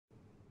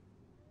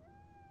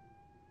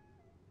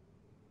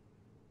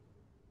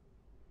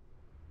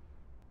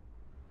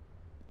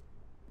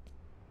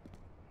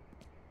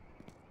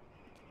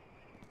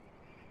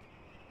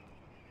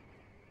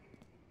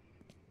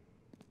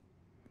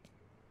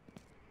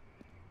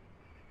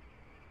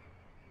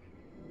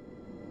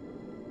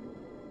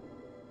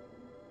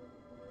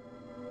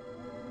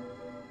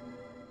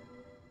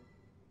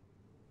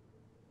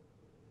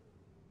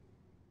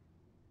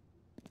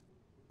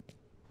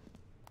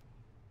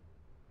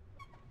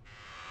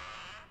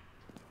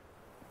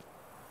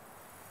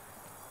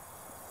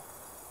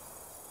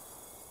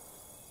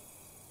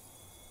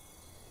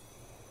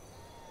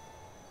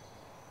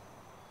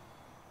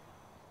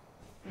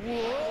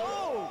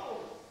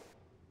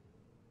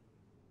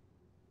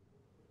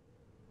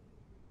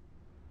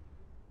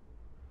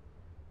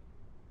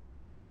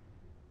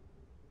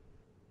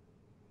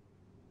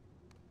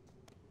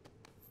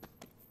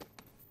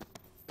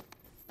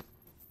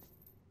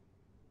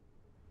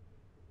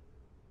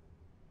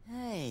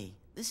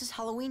This is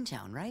Halloween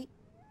Town, right?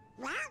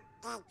 Well,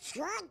 it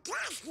sure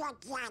does look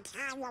like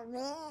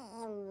Halloween.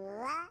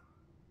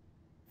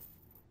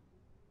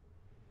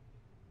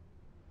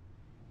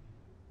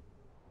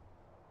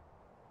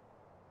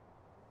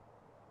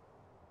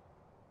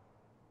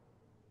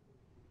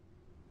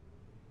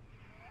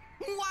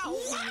 Wow!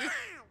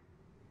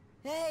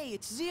 Hey,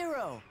 it's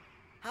Zero!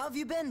 How have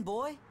you been,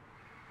 boy?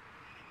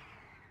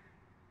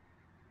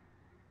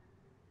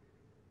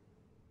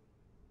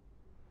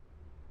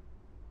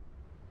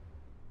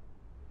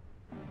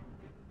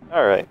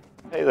 Alright,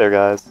 hey there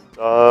guys.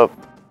 So,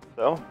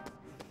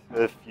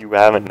 if you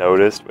haven't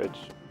noticed, which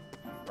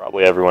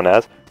probably everyone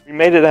has, we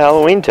made it to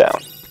Halloween Town.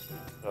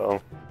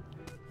 So,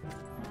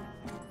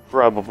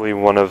 probably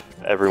one of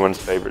everyone's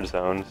favorite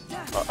zones.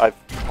 I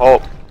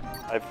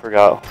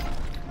forgot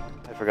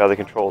the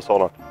controls,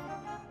 hold on.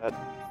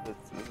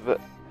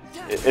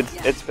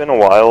 It's been a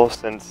while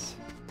since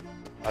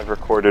I've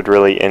recorded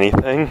really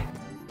anything.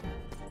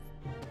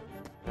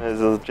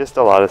 There's just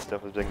a lot of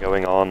stuff has been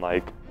going on,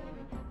 like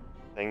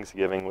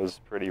Thanksgiving was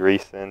pretty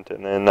recent,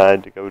 and then I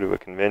had to go to a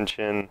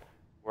convention,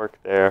 work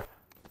there,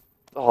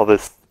 all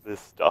this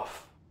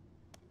stuff.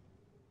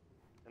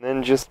 And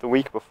then just the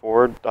week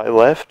before I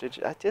left,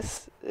 I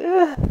just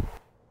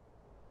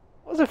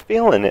wasn't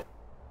feeling it.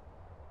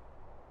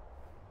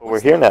 But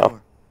we're here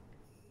now,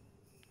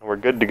 and we're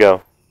good to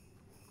go.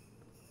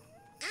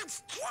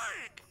 It's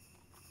Jack!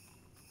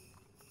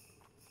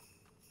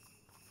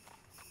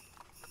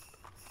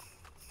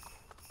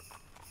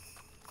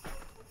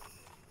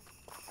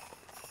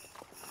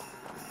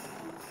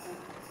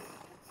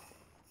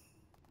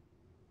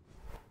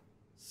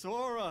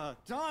 Sora,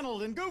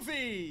 Donald, and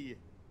Goofy!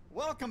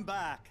 Welcome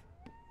back!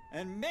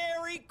 And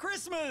Merry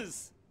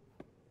Christmas!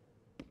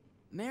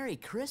 Merry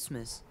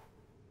Christmas?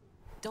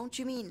 Don't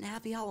you mean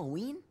Happy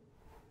Halloween?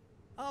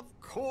 Of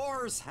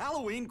course!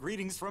 Halloween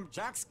greetings from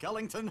Jack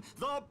Skellington,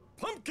 the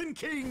Pumpkin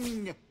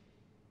King!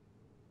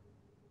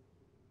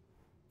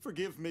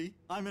 Forgive me,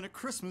 I'm in a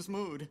Christmas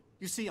mood.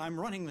 You see, I'm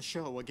running the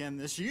show again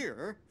this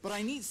year, but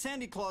I need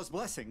Sandy Claus'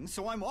 blessing,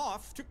 so I'm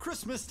off to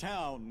Christmas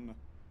Town.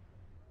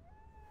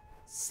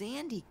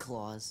 Sandy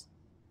Claus?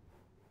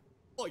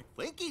 I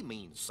think he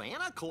means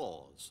Santa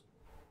Claus.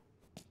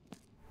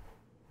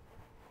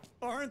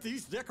 Aren't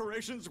these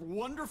decorations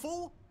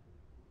wonderful?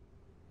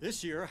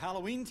 This year,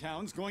 Halloween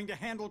Town's going to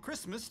handle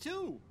Christmas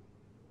too.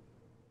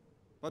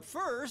 But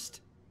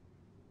first,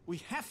 we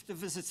have to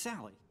visit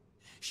Sally.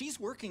 She's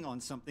working on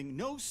something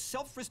no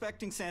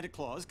self-respecting Santa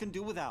Claus can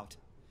do without.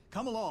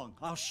 Come along,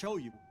 I'll show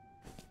you.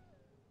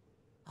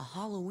 A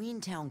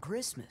Halloween Town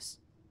Christmas?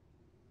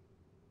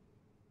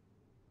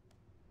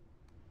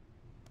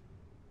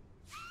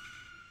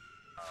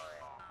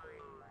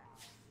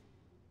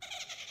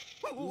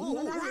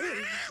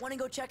 Wanna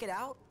go check it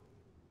out?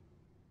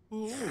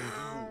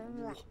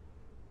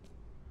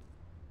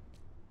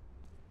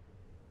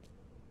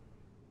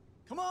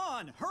 Come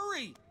on,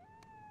 hurry!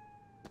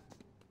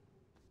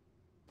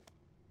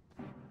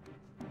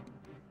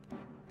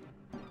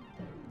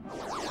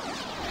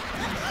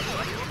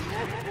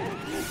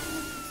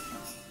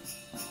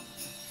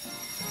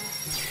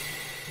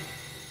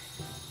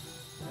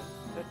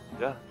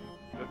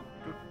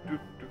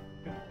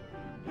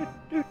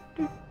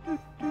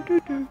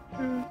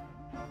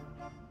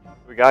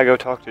 We gotta go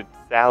talk to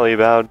Sally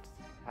about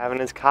having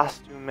his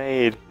costume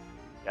made.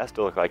 He has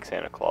to look like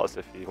Santa Claus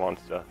if he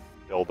wants to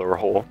fill the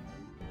role.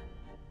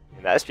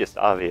 And that's just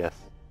obvious.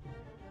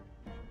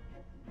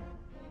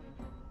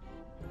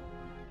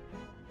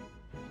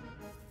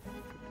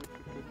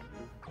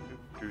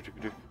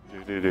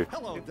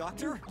 Hello,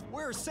 Doctor.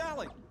 Where's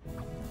Sally?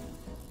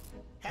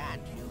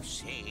 Can't you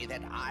see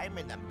that I'm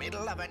in the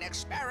middle of an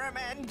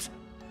experiment?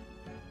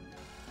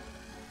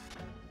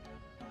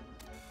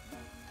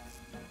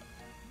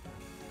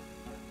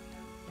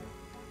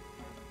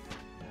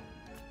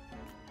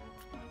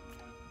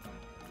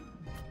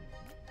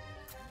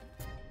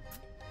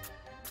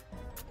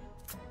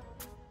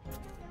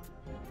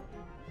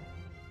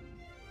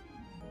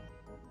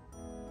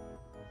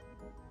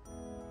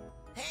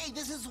 Hey,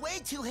 this is way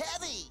too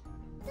heavy!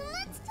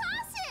 Let's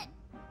toss it!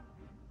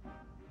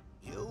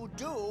 You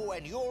do,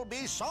 and you'll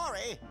be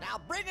sorry. Now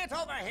bring it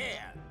over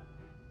here!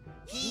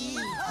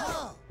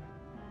 Hee-ho!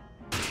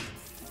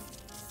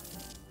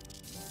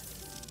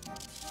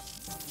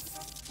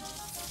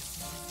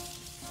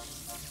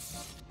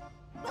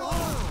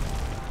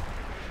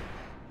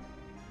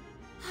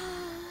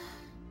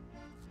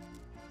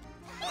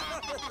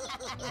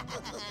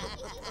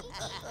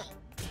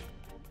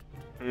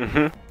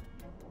 Mm-hmm.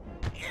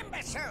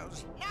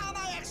 Imbeciles! Now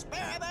my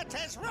experiment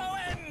is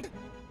ruined!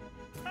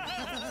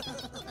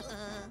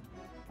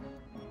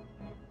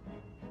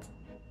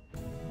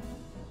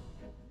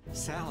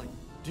 Sally,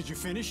 did you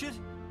finish it?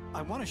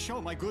 I want to show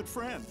my good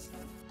friends.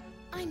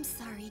 I'm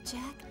sorry,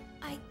 Jack.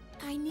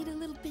 I need a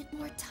little bit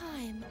more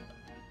time.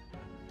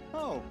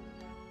 Oh.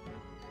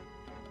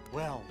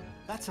 Well,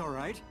 that's all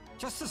right.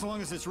 Just as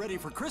long as it's ready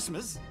for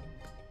Christmas.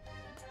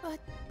 But,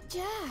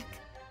 Jack...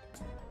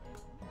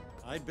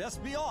 I'd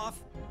best be off.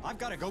 I've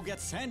got to go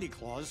get Sandy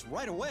Claus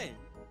right away.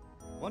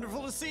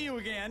 Wonderful to see you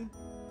again.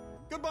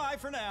 Goodbye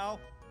for now.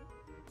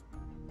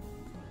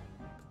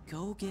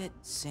 Go get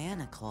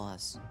Santa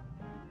Claus.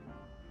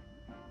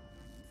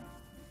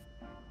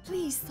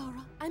 Please,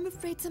 Sora. I'm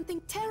afraid something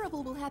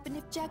terrible will happen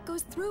if Jack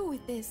goes through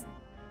with this.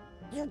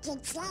 You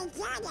can say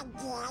that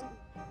again.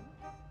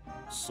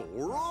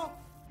 Sora?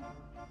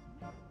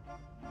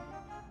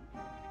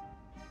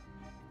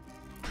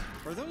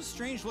 Are those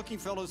strange-looking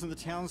fellows in the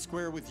town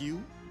square with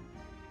you?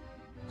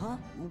 Huh?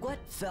 What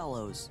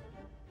fellows?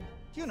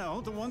 You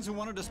know, the ones who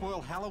wanted to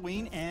spoil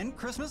Halloween and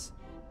Christmas?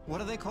 What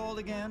are they called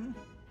again?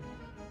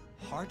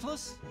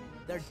 Heartless?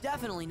 They're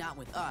definitely not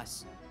with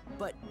us.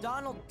 But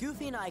Donald,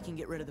 Goofy, and I can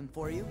get rid of them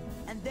for you.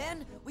 And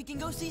then we can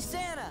go see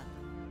Santa.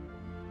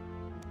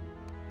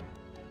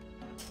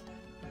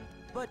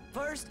 But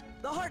first,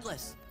 the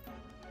Heartless.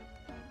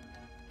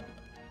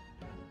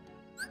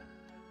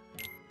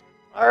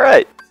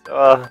 Alright,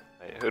 so,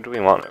 wait, who do we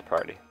want in our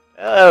party?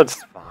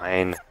 It's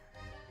fine.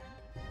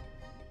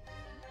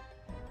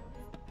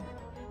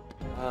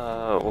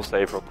 We'll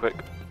save real quick.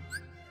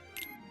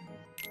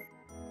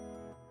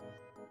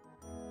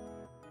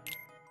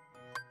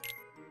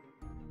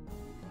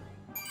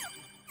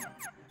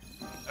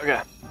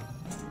 Okay.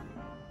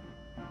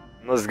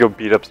 Let's go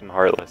beat up some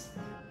Heartless.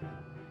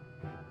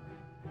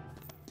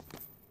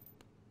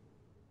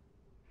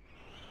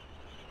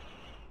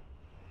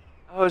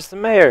 Oh, it's the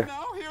mayor.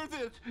 Now hear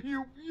this,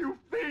 you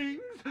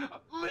fiends!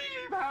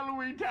 Leave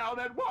Halloween Town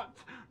at once,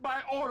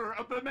 by order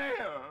of the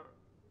mayor!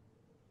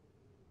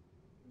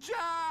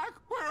 Jack,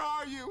 where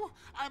are you?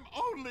 I'm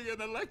only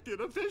an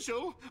elected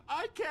official.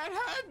 I can't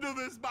handle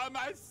this by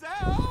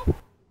myself!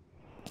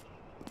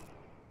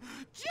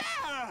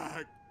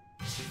 Jack!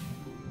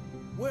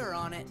 We're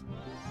on it.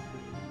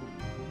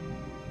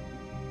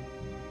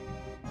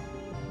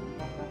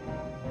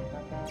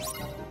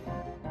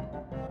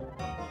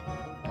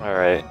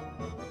 Alright.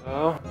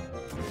 So,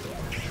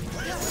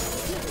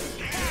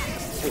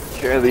 take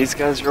care of these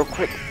guys real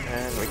quick,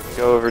 and we can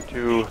go over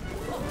to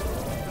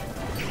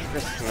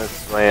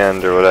Christmas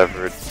Land or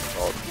whatever it's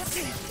called.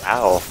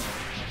 Ow.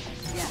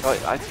 Oh,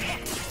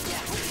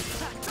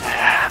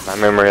 my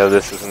memory of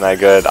this isn't that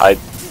good. I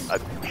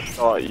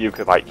thought you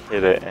could like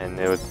hit it and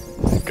it would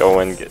go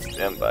and get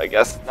them, but I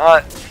guess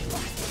not.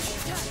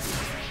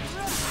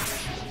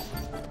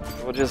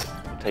 We'll just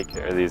take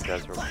care of these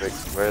guys real quick.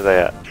 Where are they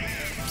at?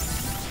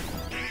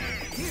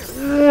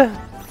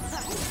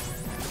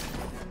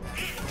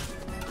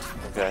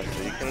 Okay,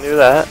 so you can do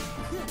that.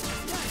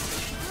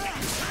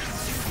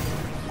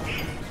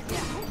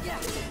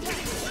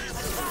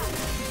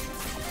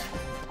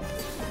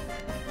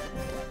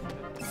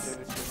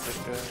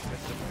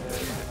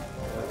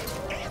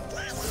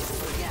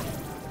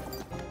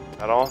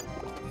 At all?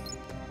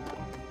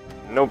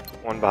 Nope,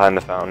 one behind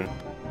the fountain.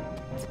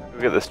 Go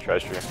get this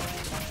treasure.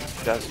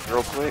 Just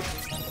real quick.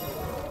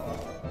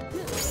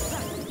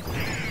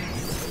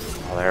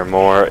 Oh, there are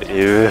more.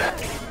 Ew.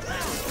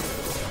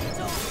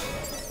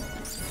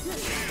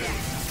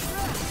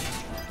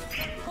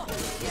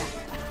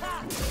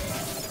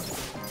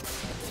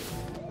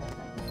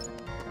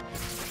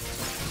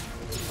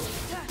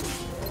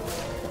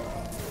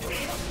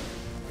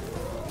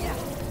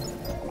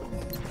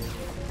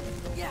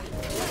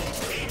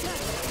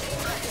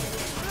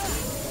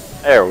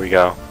 There we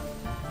go.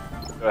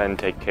 Go ahead and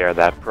take care of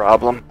that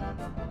problem.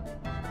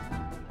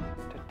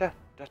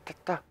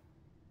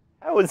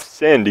 How is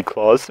Sandy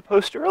Claus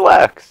supposed to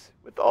relax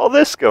with all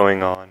this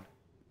going on?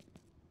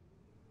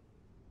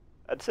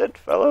 That's it,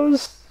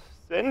 fellows.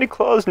 Sandy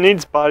Claus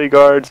needs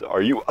bodyguards.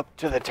 Are you up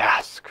to the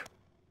task?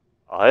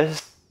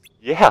 Us?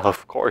 Yeah,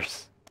 of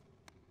course.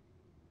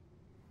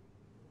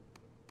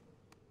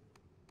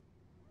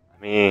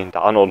 I mean,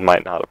 Donald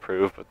might not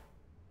approve, but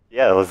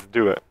yeah, let's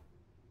do it.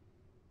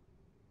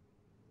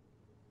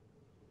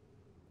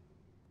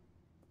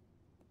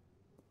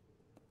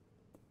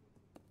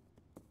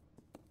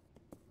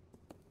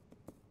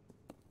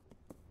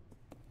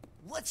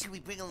 What should we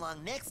bring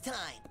along next time?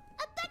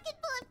 A bucket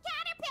full of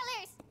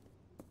caterpillars!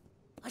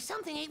 Or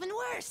something even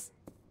worse?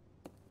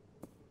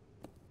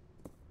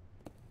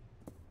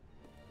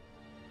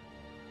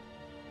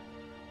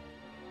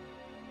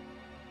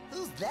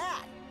 Who's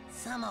that?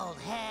 Some old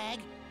hag?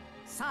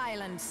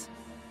 Silence.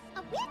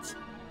 A witch?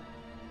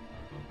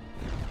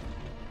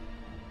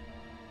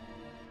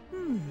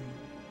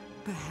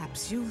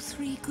 Perhaps you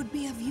three could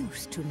be of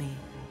use to me.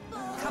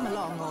 Come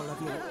along, all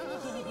of you.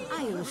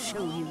 I'll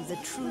show you the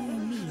true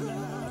meaning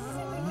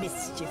of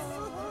mischief.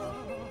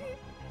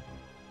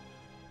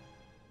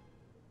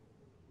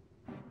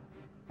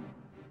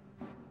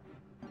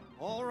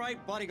 All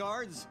right,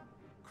 bodyguards.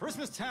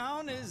 Christmas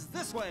Town is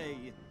this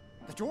way.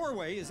 The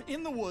doorway is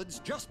in the woods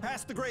just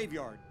past the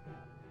graveyard.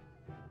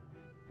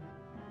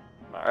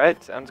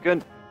 Alright, sounds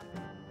good.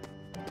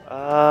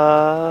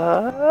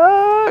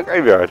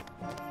 Graveyard.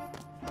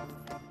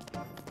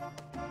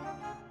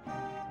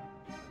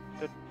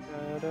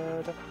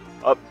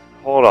 Up,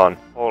 hold on.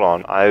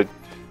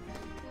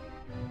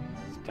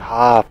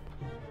 Stop.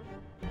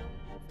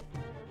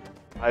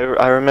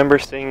 I remember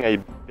seeing a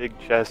big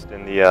chest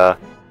in the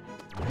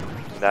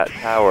that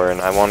tower,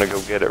 and I want to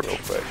go get it real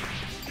quick.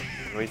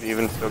 Can we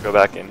even still go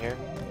back in here?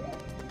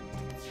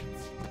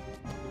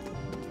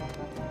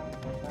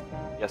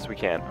 Yes, we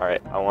can.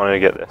 Alright, I wanted to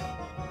get this.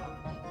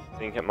 I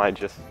think it might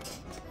just...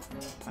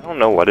 I don't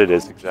know what it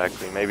is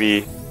exactly.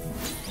 Maybe...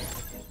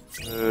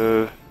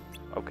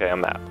 okay, a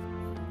map.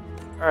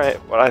 Alright,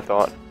 what I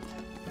thought.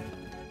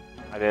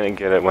 I didn't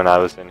get it when I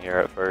was in here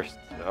at first,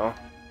 so...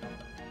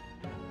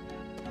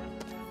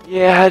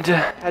 yeah, I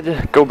had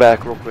to go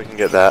back real quick and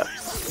get that.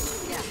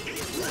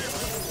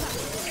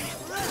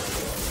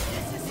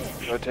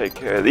 Go take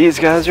care of these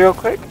guys real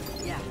quick,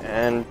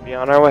 and be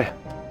on our way.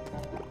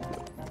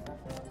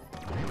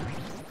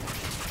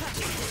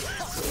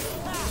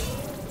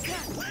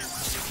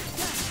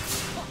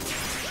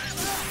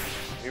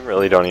 We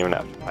really don't even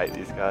have to fight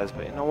these guys,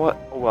 but you know what?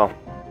 Oh well.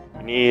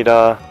 We need,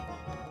 what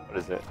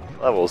is it?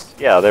 Levels.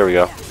 Yeah, there we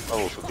go.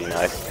 Levels would be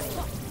nice.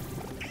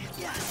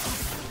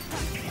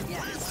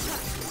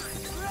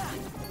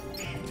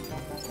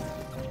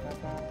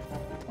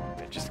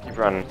 Okay, just keep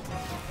running.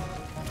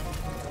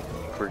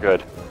 We're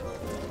good.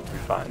 We're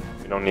fine.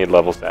 We don't need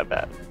levels that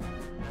bad.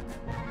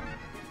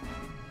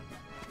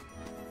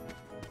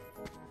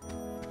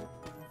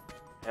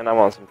 And I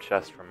want some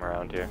chests from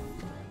around here.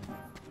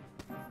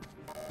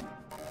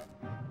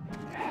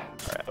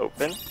 Alright,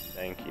 open.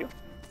 Thank you.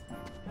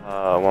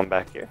 One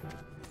back here.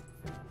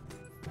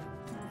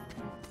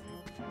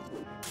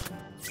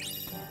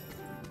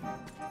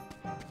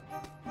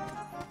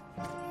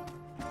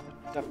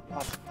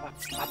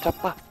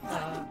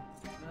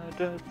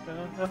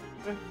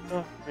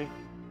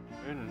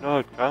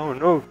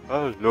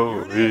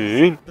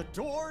 The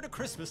door to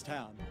Christmas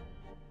Town.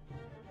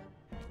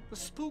 The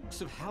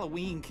spooks of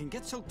Halloween can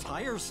get so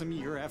tiresome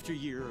year after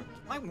year.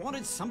 I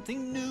wanted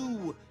something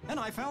new, and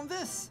I found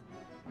this.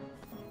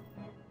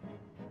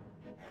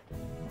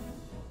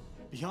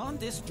 Beyond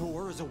this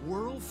door is a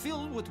world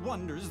filled with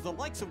wonders the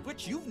likes of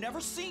which you've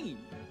never seen.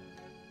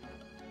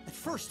 At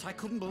first, I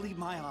couldn't believe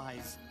my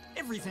eyes.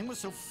 Everything was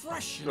so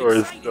fresh and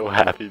Sora's exciting. so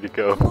happy to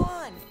go. Come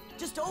on,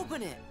 just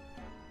open it.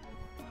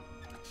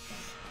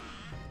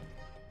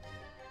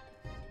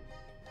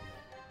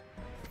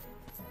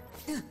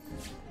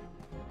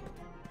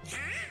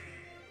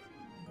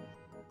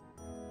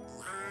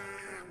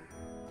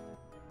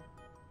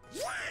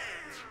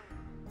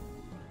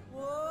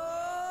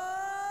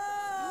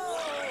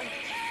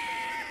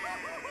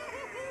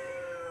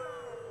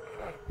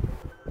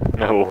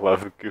 I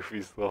love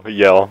Goofy's little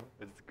yell.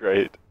 It's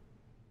great.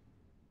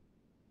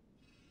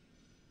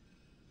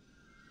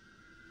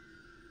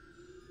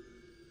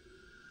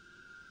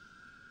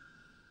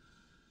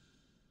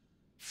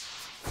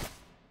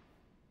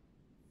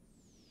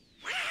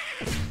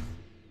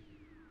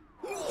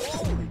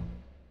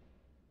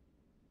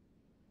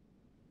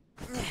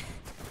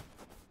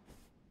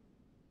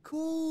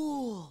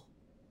 Cool.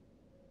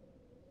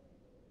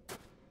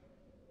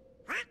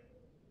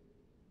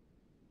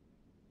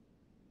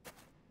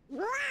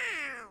 Wow!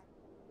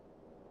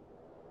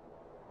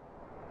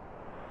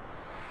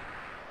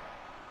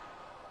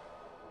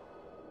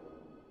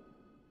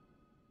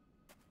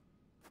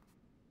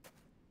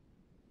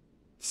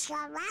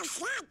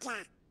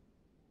 Santa.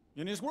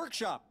 In his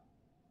workshop.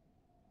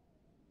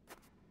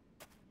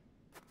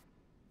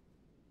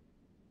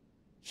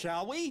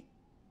 Shall we?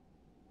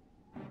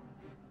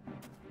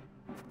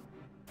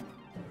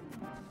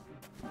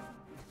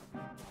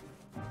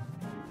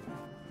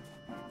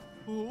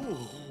 Ooh.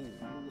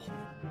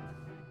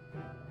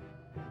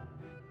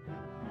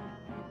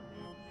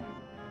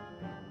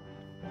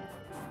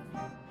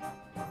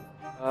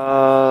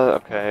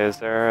 Okay, is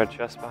there a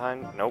chest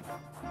behind? Nope,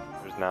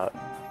 there's not.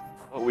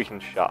 But we can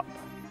shop.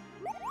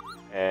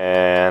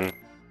 And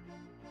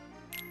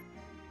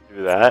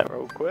do that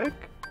real quick.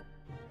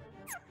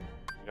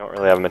 We don't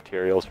really have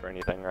materials for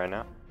anything right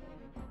now.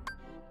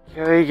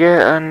 Can we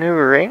get a new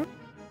ring?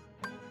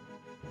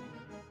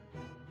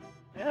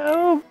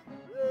 Yeah,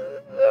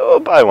 we'll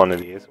buy one of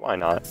these. Why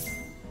not?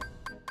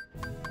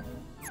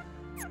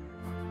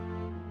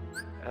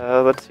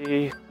 Let's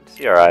see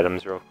our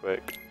items real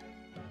quick.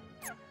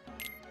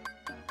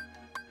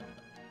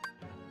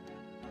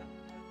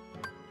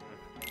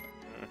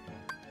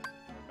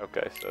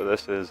 Okay, so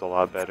this is a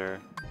lot better.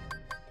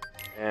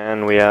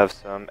 And we have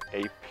some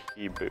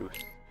AP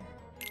boost.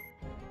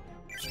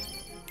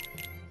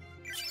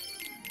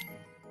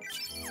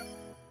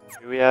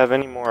 Do we have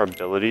any more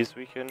abilities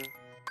we can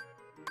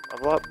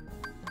level up?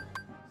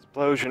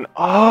 Explosion.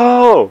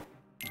 Oh!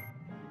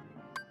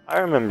 I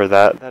remember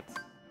that.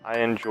 I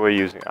enjoy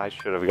using. I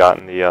should have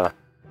gotten the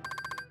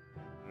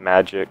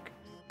magic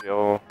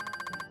skill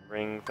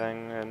ring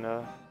thing, and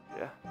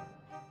yeah.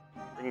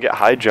 We can get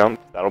high jump.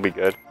 That'll be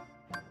good.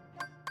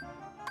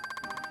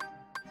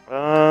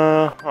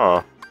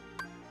 Huh.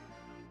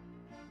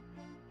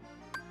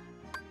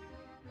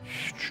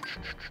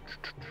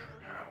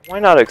 Why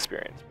not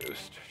experience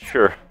boost?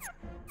 Sure.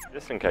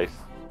 Just in case.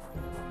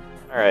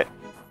 Alright.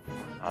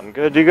 I'm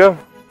good to go.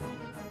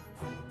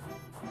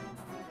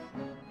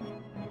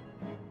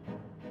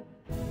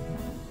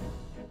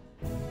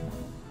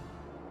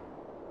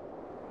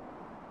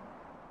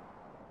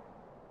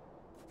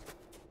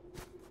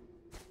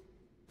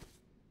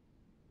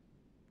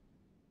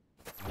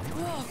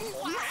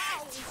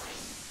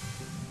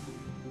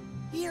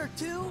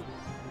 too?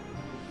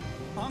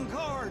 On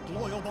guard,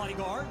 loyal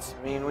bodyguards.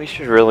 I mean, we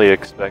should really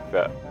expect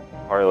that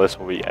Heartless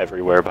will be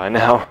everywhere by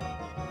now.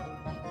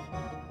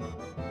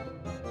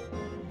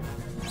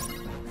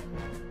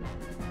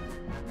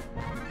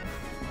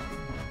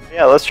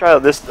 Yeah, let's try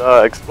out this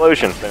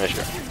explosion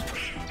finisher.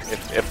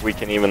 If we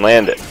can even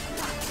land it.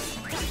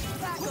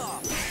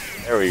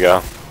 There we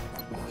go.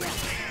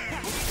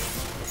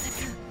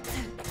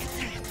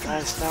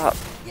 Guys, stop.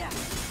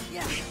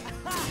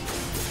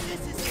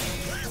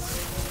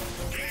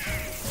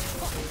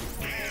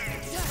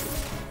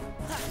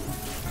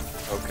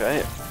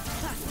 Okay.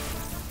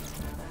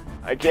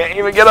 I can't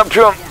even get up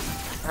to him.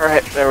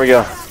 Alright, there we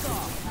go.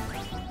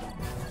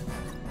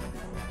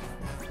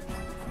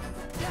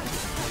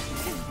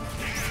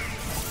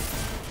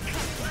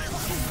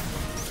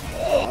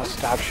 Oh,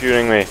 stop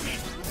shooting me.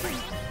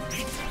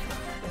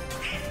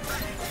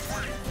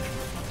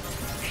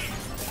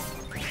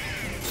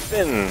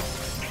 Spin.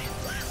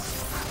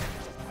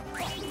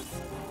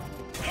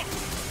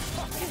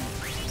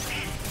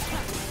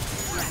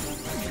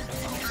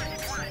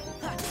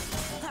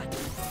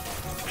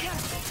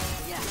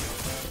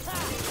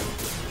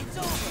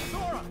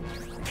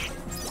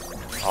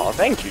 Oh,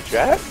 thank you,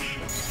 Jack.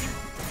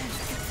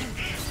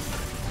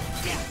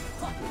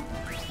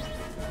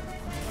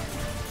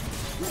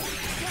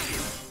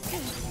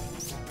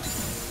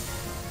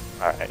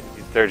 Alright,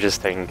 they're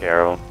just taking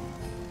care of him.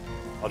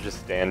 I'll just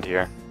stand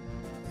here.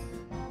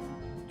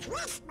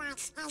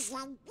 Christmas is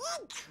in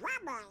big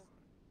trouble.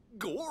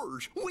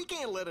 Gorge, we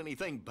can't let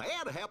anything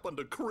bad happen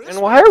to Christmas.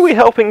 And why are we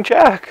helping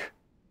Jack?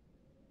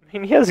 I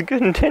mean, he has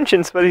good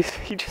intentions, but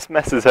he just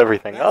messes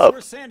everything That's up.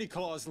 where Santa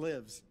Claus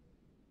lives.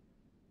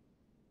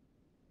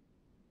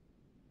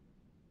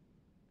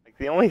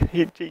 Like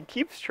he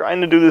keeps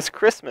trying to do this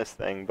Christmas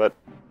thing, but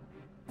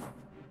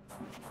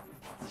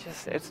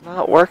it's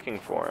not working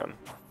for him.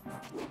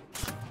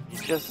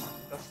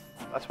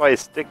 That's why you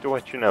stick to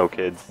what you know,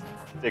 kids.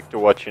 Stick to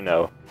what you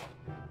know.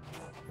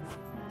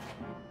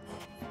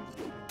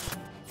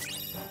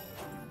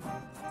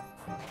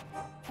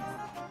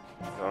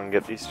 Go and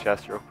get these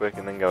chests real quick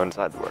and then go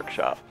inside the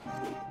workshop.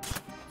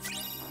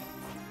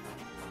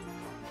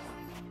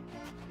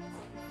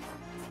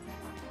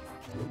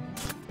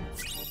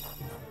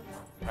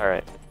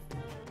 Alright.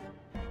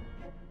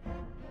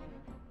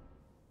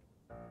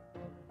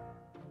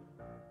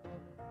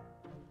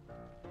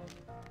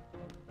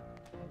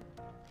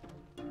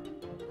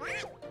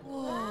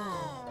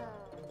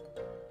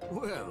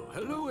 Well,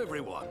 hello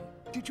everyone.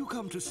 Did you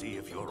come to see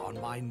if you're on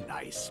my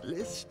nice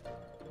list?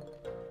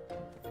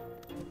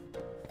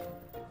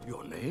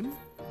 Your name?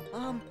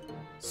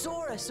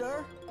 Sora,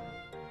 sir.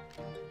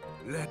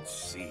 Let's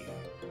see.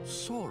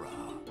 Sora.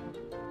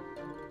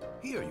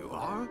 Here you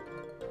are.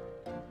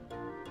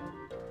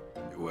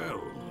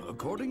 Well,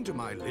 according to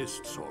my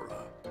list,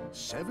 Sora,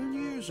 7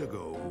 years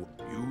ago,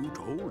 you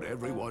told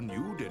everyone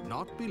you did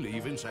not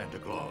believe in Santa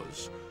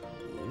Claus.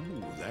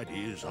 Oh, that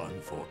is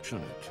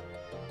unfortunate.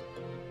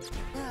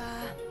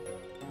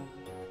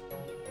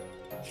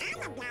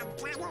 How about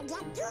Donald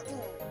and Goofy?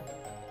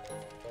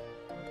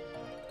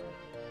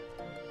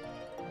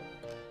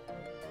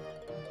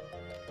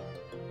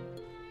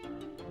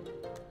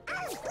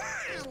 Oh,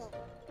 fun!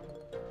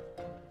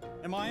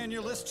 Am I on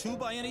your list too,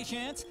 by any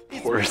chance?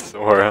 Poor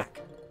Sora.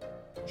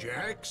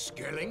 Jack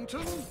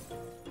Skellington?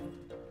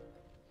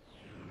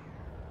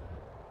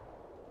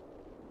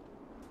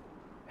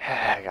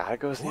 I gotta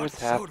go see What what's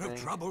sort happening.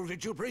 of trouble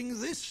did you bring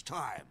this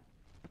time?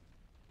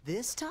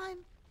 This time?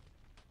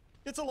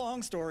 It's a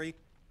long story.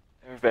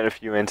 There have been a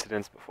few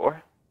incidents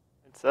before.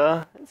 It's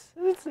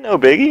no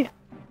biggie.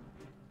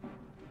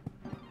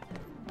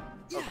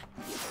 Oh.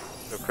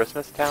 So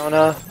Christmas Town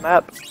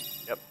map?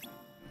 Yep.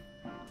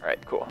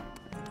 Alright, cool.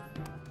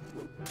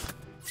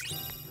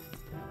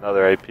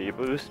 Another AP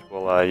boost.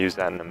 We'll use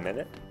that in a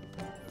minute.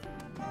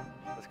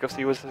 Let's go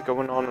see what's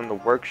going on in the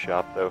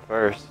workshop though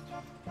first.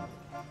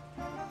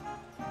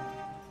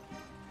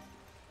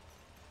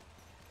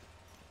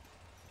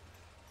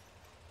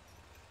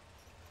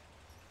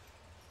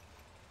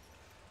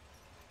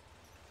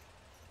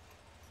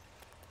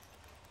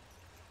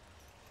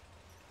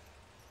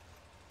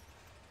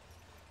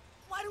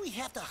 Why do we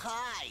have to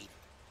hide?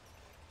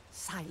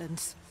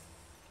 Silence.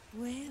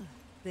 Well,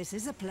 this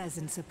is a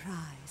pleasant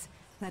surprise.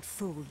 That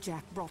fool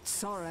Jack brought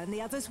Sora and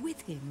the others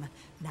with him.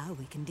 Now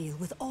we can deal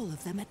with all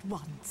of them at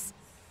once.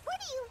 What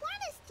do you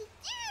want us to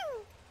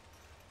do?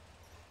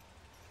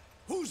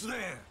 Who's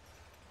there?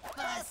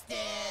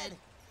 Busted!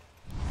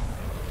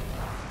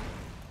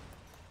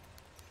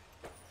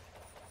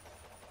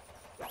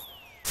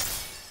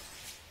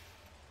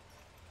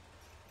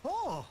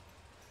 Oh!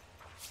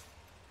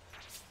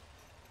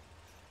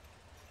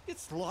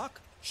 It's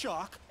Lock,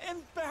 Shock,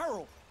 and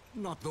Barrel.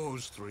 Not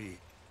those three.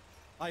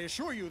 I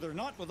assure you they're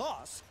not with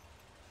us.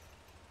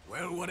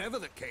 Well, whatever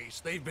the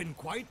case, they've been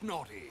quite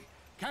naughty.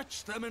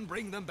 Catch them and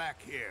bring them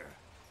back here.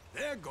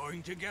 They're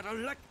going to get a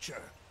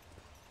lecture.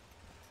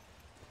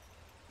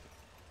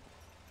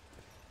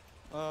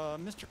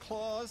 Mr.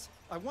 Claus,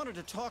 I wanted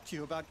to talk to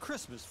you about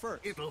Christmas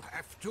first. It'll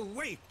have to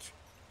wait.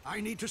 I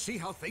need to see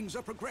how things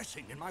are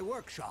progressing in my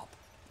workshop.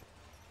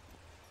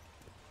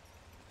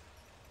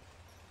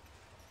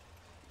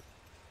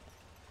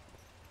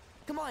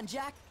 Come on,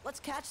 Jack. Let's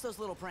catch those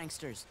little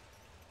pranksters.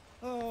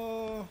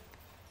 Oh,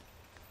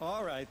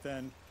 all right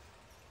then.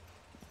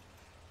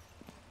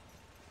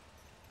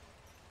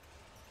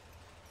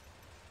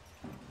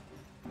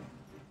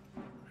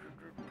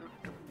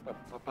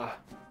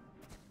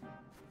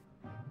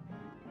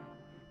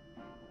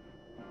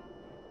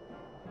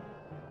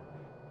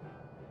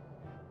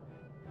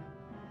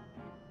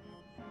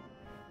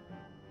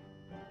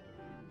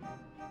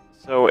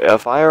 So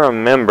if I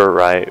remember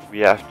right, we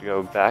have to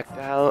go back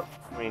to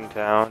Halloween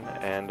Town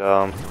and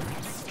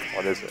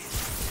what is it?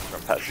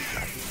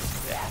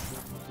 Yeah.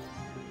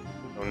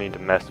 Don't need to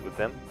mess with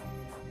them.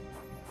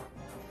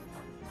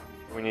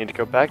 We need to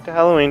go back to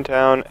Halloween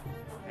Town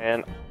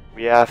and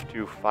we have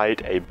to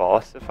fight a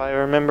boss, if I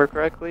remember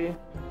correctly.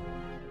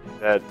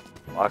 That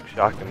Lock,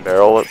 Shock, and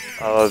Barrel,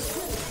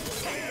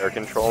 they're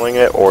controlling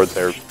it, or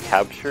they're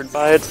captured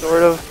by it,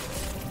 sort of.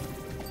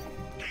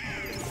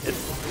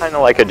 It's kind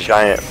of like a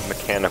giant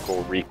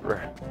mechanical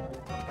reaper.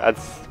 I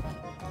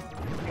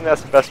think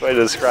that's the best way to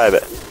describe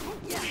it.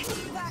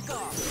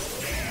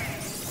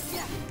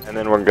 And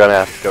then we're gonna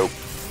have to go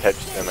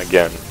catch them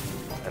again.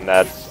 And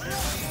that's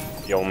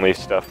the only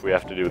stuff we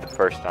have to do the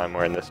first time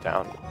we're in this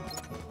town.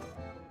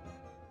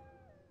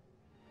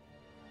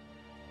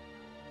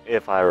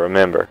 If I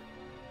remember.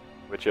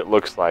 Which it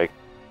looks like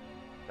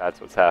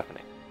that's what's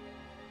happening.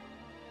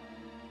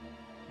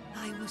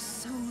 I was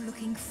so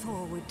looking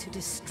forward to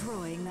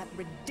destroying that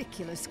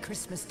ridiculous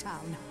Christmas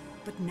town.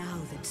 But now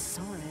that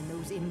Sora and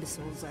those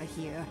imbeciles are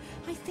here,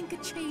 I think a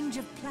change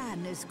of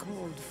plan is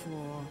called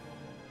for.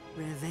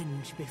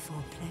 Revenge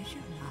before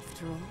pleasure,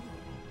 after all.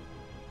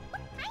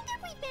 What kind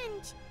of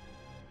revenge?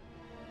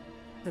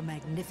 The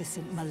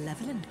magnificent,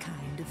 malevolent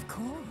kind, of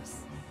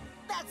course.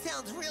 That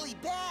sounds really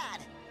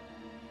bad.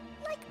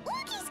 Like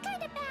Oogie's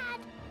kind of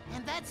bad.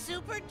 And that's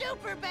super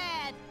duper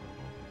bad.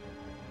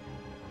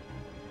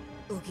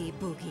 Oogie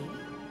Boogie?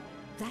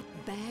 That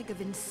bag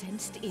of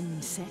incensed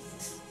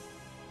insects?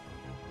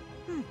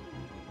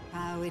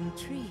 How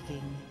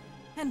intriguing.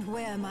 And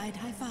where might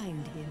I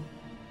find him?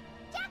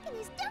 Jack and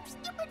his dumb,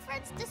 stupid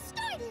friends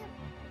destroyed him.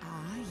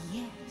 Ah,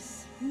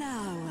 yes.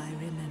 Now I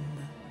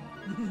remember.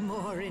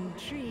 More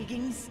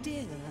intriguing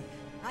still.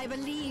 I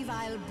believe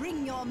I'll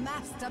bring your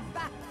master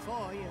back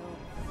for you.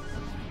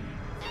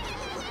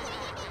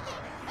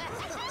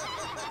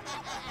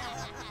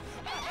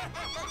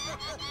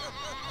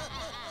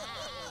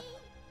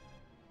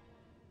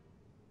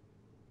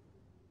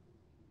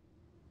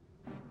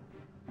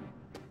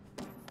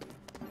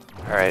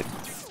 Alright.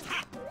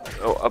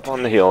 So up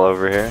on the hill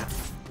over here.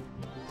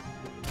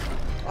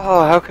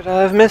 Oh, how could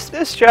I have missed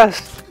this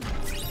chest?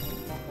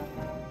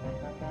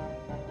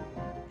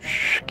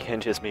 Shh,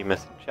 can't just be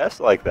missing chests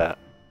like that.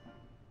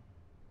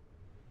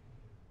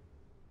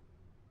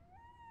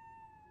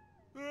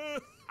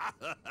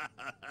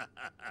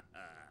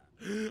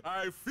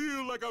 I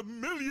feel like a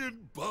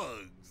million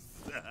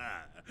bugs.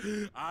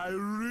 I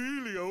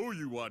really owe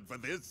you one for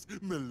this,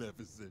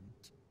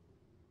 Maleficent.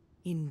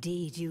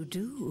 Indeed you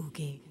do,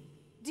 Oogie.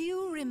 Do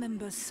you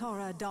remember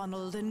Sora,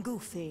 Donald, and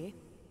Goofy?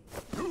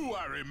 Do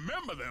I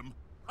remember them?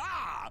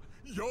 Ah!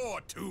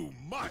 You're too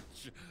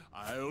much!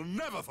 I'll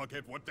never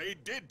forget what they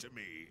did to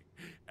me.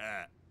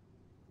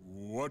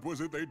 What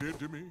was it they did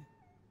to me?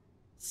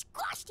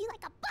 Squashed you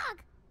like a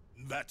bug.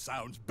 That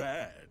sounds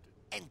bad.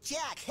 And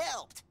Jack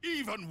helped.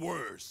 Even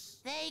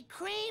worse. They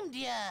creamed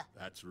ya.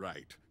 That's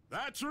right.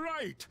 That's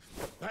right!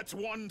 That's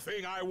one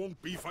thing I won't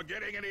be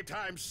forgetting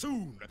anytime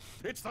soon.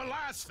 It's the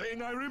last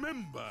thing I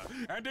remember.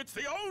 And it's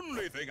the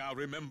only thing I'll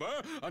remember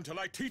until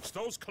I teach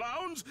those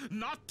clowns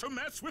not to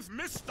mess with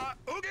Mr.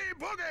 Oogie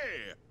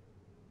Boogie!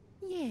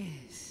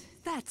 Yes,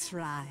 that's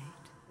right.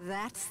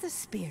 That's the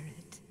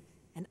spirit.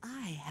 And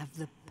I have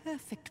the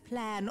perfect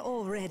plan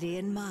already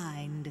in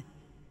mind.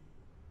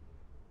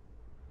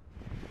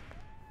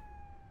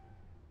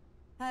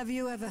 Have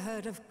you ever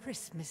heard of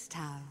Christmas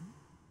Town?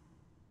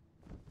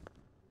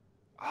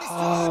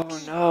 Oh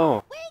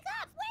no! Wake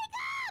up! Wake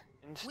up!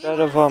 Instead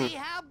See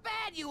how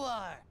bad you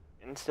are.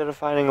 Instead of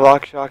fighting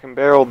Lock, Shock, and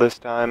Barrel this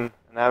time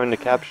and having to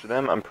capture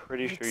them, I'm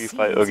pretty sure you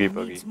fight Oogie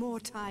Boogie. More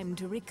time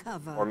to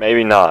recover. Or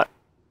maybe not.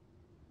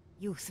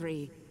 You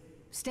three,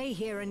 stay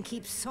here and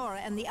keep Sora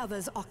and the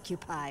others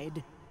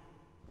occupied.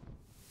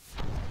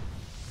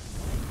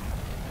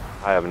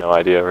 I have no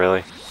idea,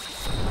 really.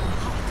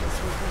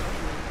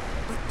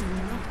 But do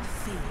not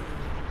fear.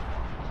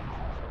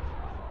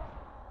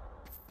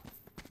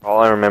 All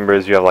I remember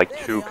is you have like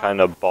 2 kind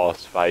of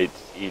boss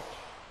fights each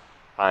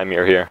time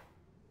you're here.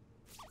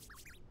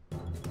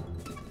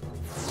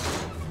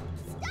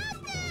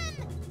 Stop them!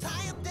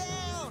 Tie him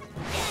down!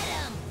 Get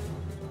him!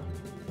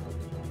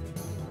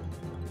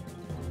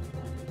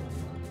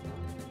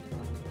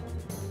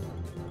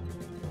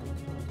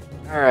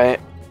 Alright.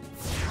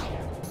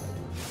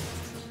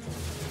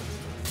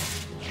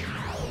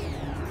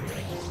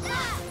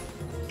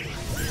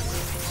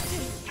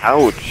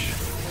 Ouch!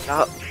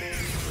 Stop.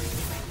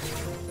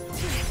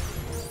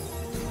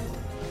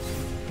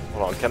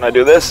 can I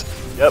do this?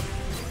 Yep.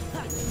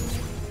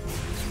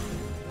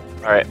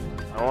 Alright,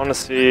 I want to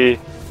see...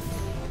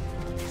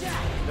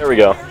 There we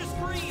go.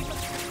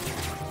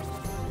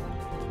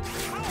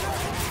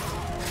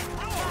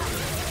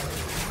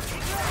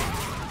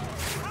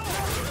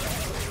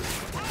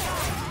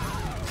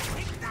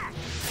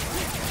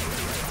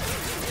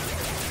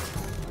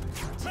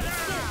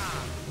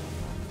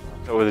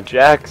 So with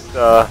Jack's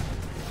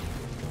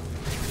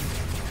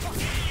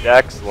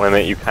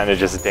limit, you kind of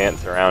just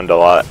dance around a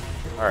lot.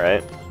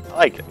 Alright, I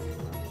like it.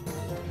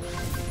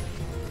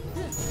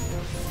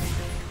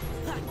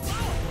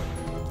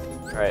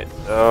 Alright,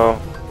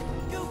 so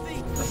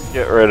let's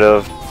get rid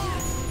of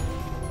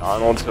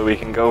Donald so we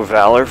can go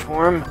Valor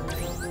for him.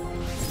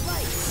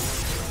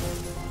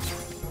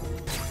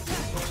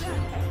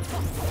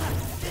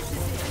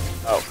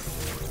 Oh.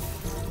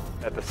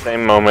 At the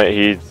same moment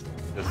he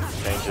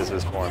just changes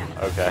his form.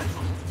 Okay.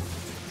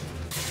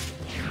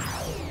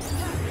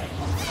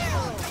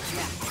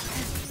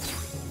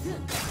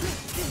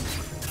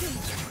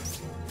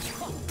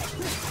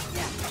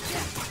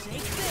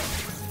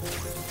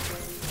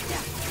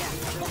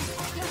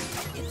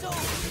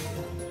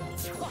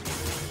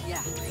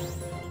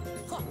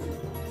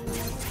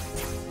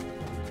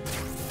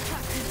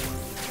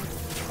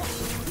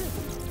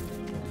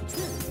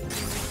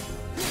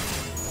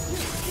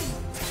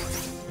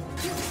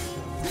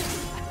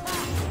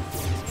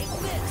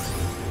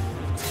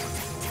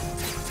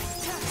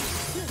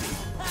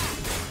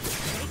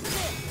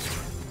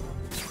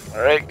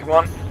 Alright, come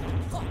on.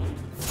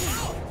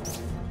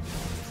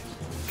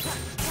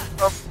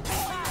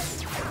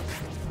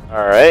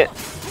 Alright.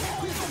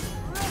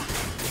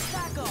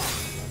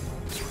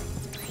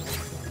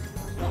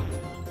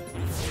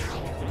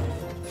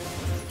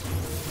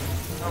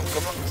 Oh,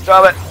 come on.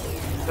 Stop it.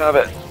 Stop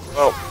it.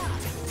 Oh.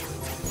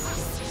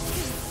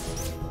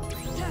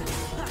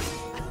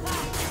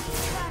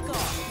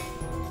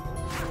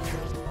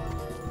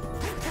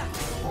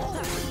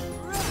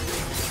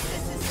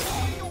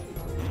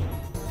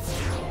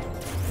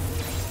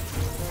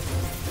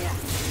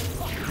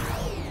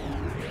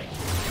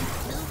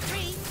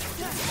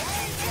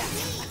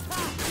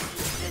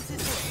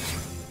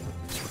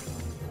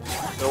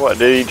 So what,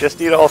 did he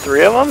just eat all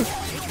three of them?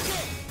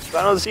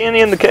 I don't see any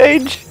in the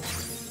cage.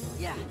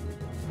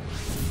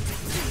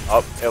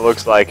 Oh, it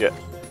looks like it.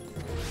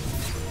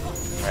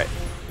 Right.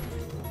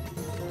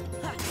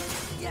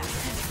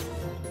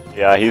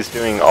 Yeah, he's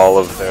doing all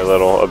of their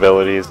little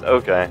abilities.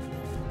 Okay.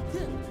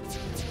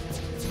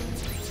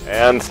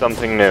 And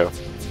something new.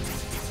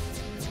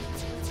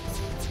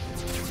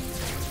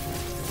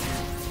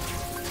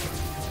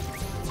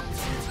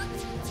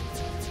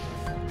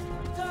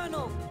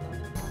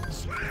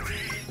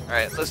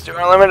 Alright, let's do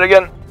our limit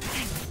again.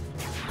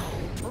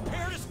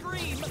 Prepare to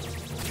scream.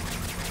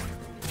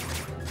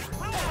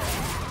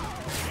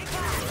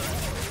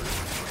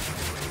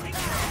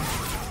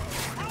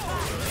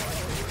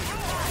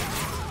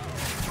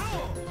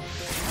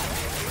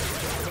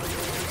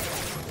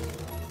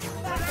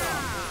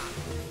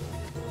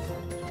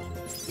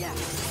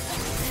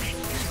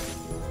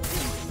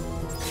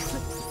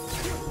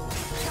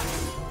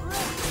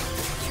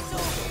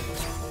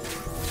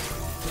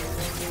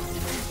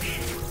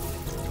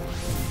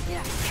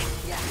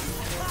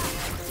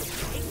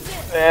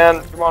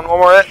 And come on, one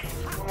more hit.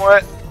 One more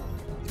hit.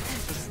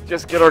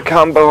 Just get our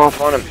combo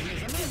off on him.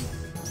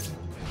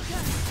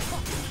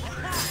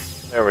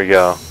 There we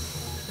go.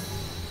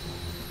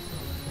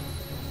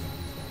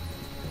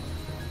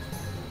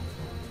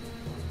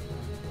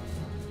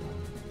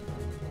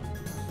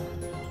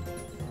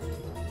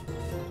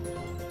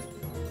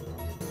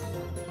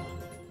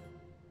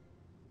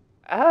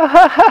 Ah,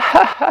 ha, ha,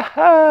 ha, ha,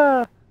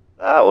 ha.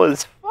 That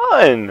was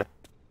fun.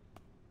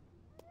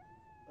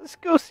 Let's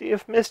go see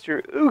if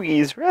Mr.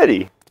 Oogie's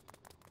ready.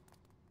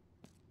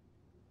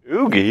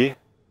 Oogie?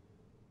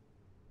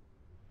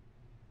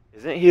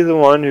 Isn't he the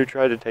one who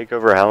tried to take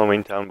over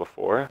Halloween Town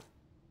before?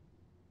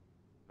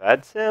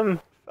 That's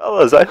him?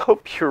 Fellas, I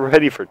hope you're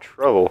ready for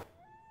trouble.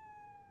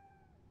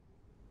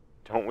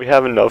 Don't we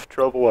have enough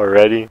trouble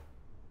already?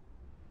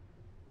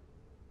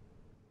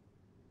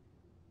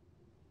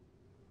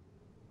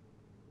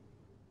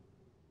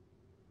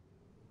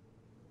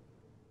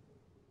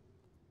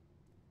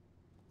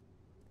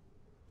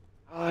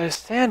 Oh,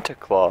 Santa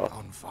Claus.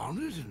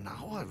 Confounded,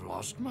 now I've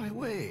lost my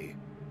way.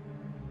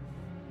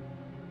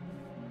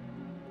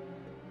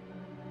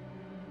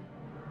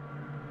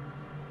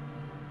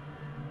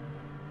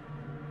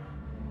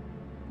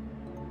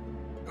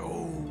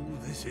 Oh,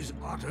 this is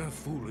utter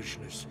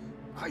foolishness.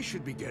 I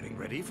should be getting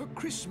ready for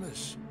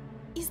Christmas.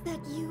 Is that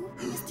you,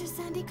 Mr.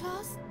 Santa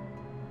Claus?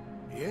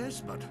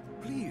 Yes, but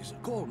please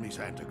call me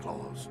Santa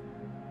Claus.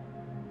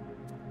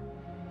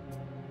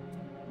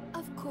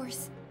 Of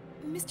course.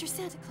 Mr.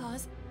 Santa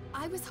Claus,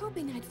 I was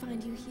hoping I'd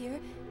find you here.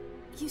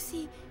 You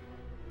see,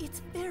 it's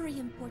very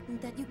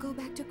important that you go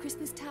back to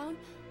Christmas Town.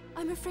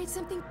 I'm afraid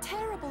something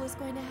terrible is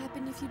going to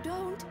happen if you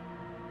don't.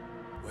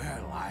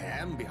 Well, I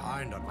am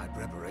behind on my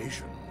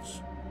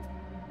preparations.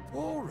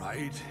 All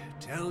right,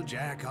 tell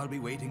Jack I'll be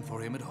waiting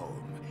for him at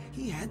home.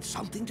 He had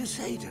something to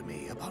say to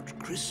me about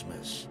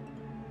Christmas.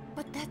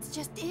 But that's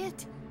just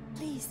it.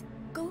 Please,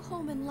 go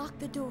home and lock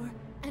the door.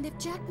 And if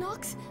Jack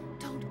knocks,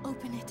 don't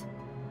open it.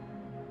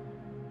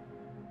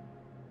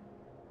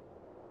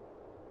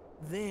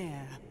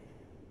 There.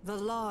 The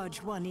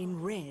large one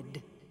in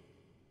red.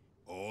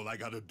 All I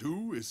gotta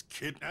do is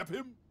kidnap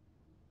him?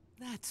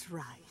 That's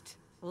right.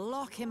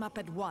 Lock him up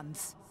at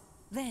once.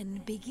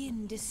 Then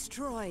begin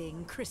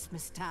destroying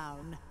Christmas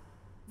Town.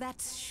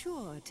 That's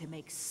sure to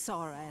make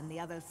Sora and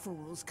the other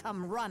fools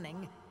come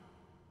running.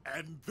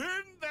 And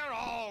then they're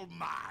all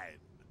mine!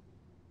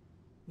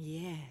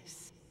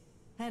 Yes.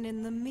 And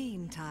in the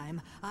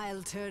meantime,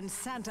 I'll turn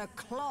Santa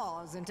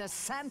Claus into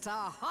Santa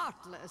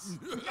Heartless.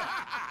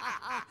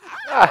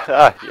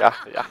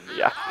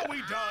 Yeah. Are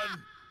we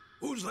done?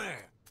 Who's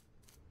there?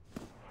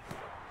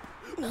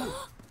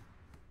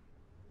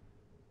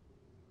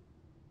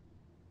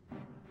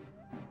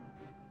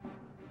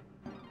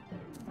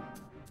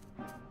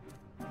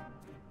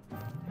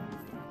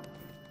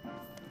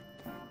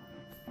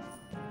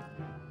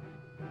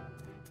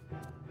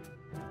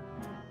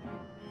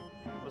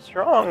 What's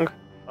wrong?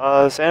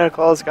 Santa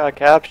Claus got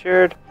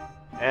captured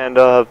and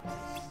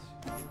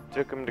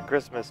took him to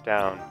Christmas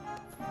Town.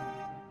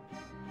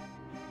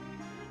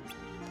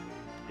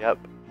 Yep.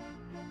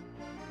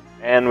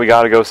 And we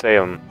gotta go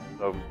save him.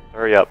 So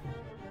hurry up.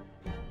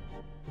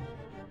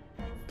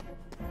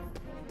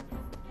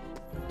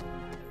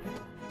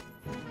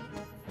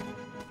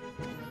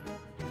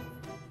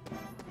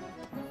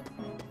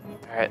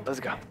 Alright, let's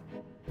go.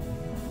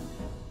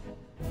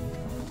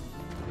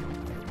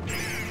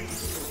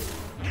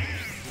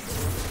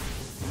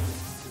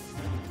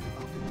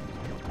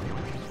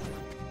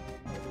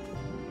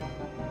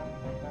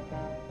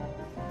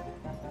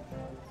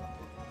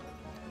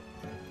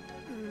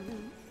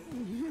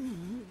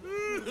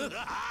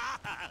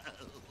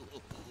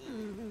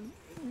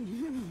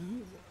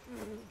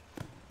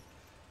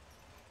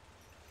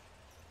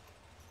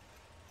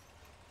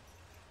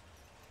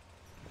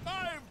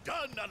 I've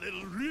done a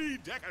little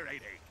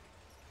redecorating.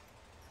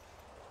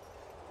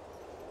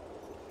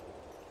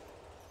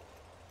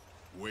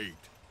 Wait,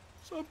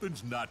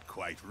 something's not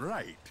quite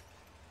right.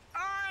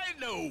 I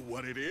know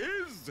what it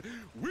is.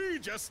 We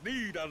just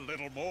need a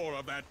little more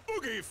of that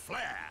boogie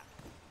flair.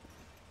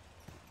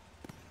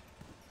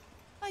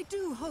 I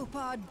do hope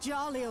our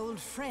jolly old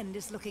friend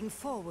is looking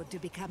forward to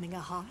becoming a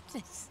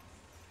Heartless.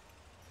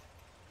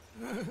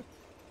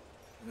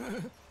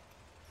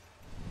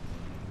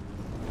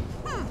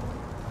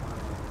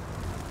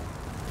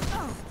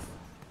 Oh,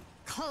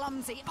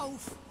 clumsy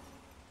oaf!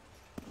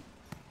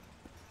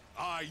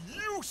 Are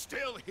you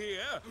still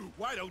here?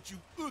 Why don't you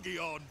oogie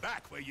on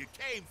back where you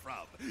came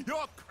from?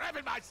 You're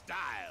cramping my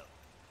style.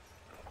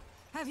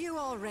 Have you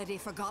already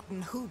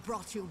forgotten who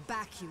brought you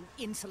back, you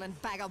insolent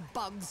bag of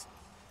bugs?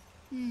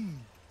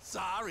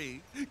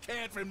 Sorry,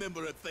 can't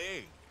remember a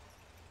thing.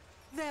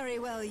 Very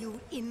well, you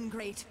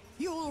ingrate.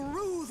 You'll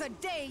rue the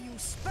day you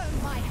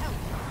spurned my help.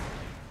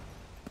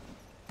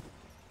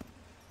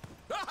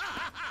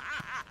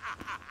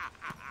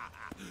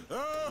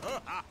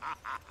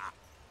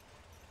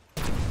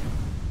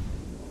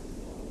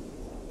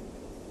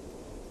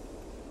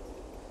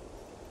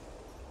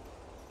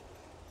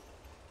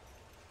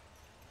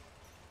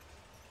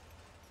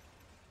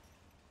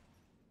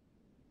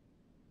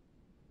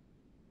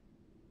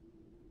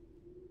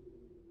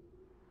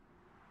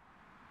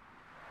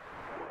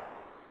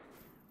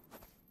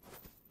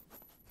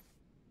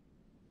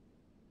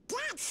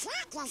 That's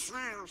Santa's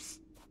house.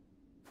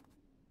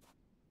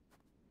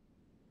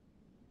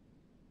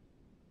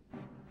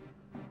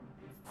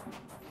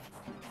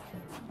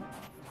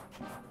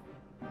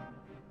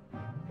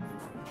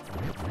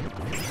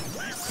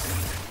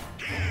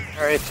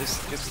 Alright,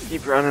 just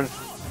keep running.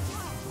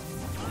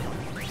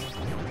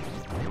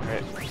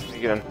 Alright,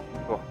 begin.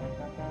 Cool.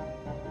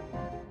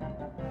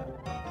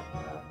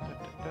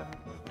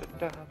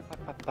 To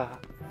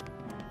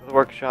the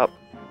workshop.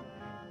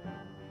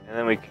 And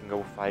then we can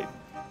go fight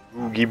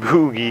Oogie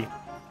Boogie.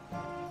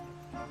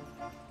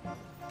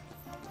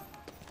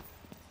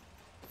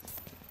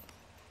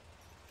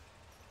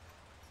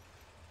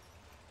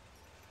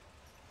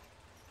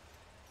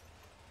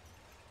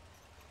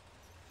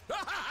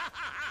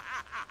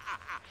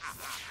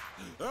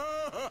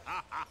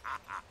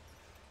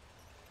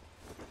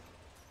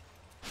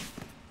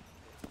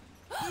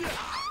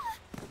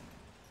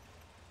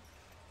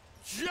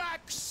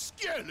 Jack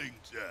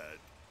Skellington!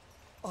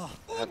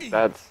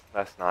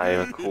 That's not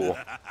even cool.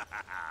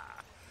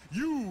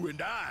 You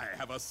and I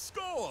have a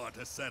score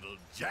to settle,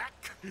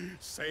 Jack.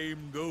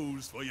 Same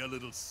goes for your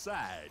little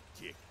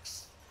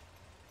sidekicks.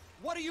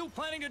 What are you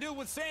planning to do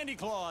with Sandy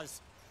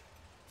Claus?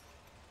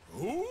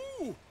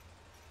 Who?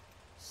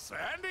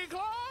 Sandy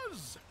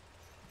Claus?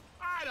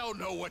 I don't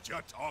know what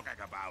you're talking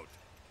about.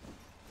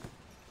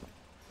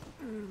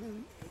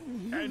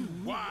 And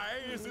why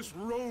is this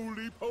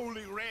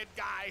roly-poly red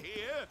guy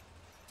here?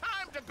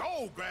 Time to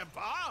go,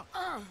 Grandpa!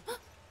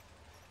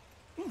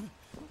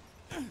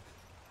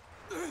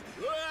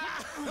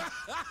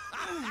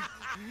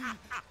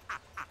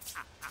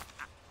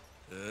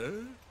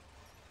 Mr.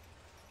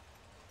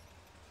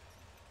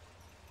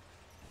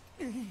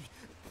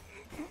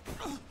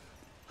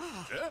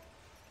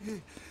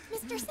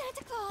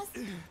 Santa Claus!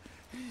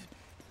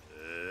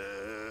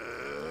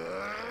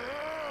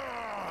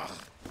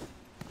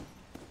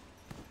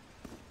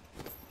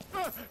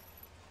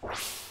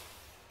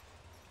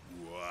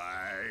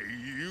 Why,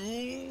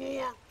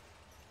 you...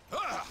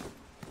 Ah!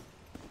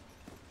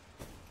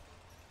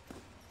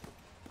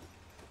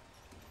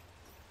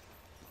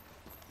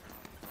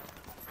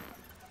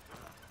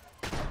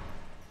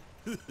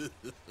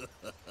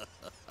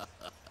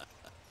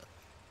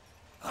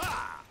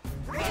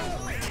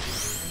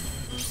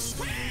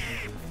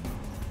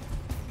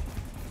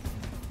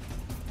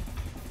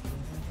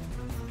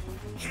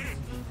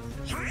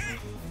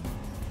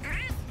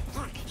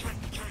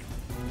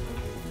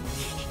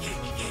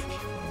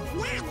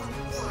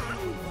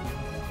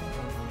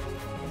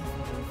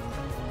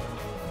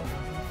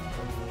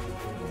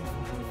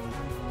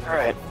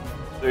 Alright,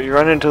 so you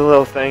run into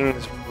little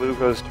things, blue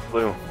goes to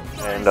blue,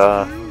 and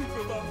there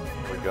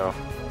we go.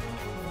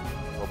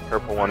 Little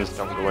purple ones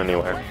don't go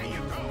anywhere.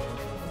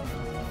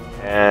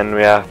 And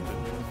we have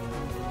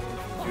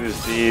to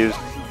use these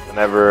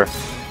whenever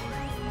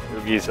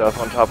Oogie's up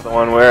on top of the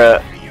one we're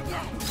at.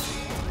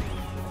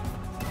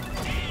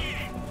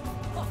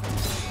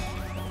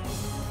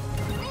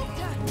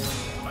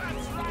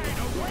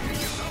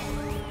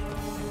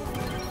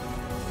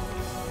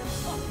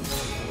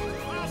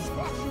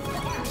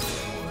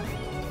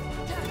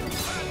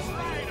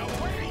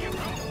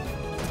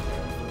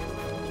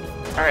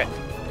 Alright,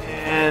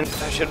 and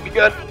that should be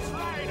good.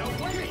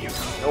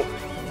 Nope,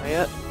 not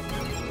yet.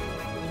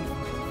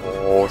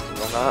 Oh,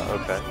 still not?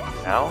 Okay.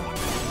 Now?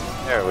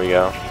 There we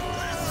go.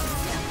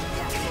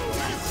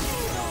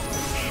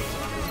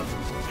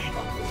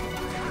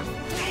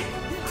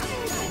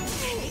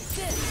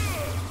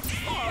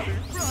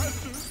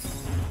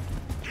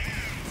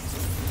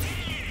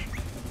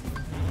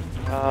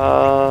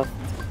 Oh.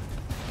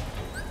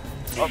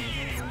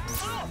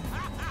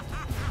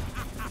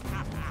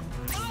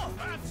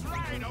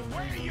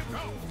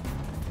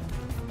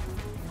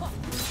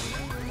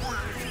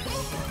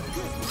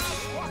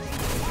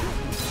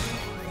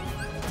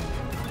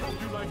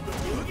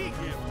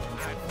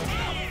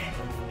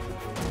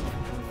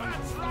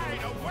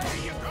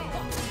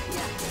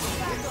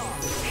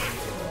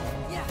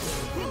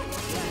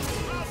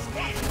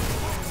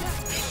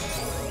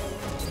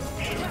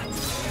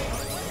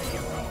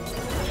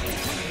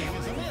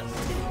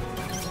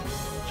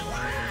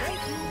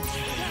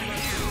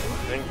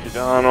 Thank you,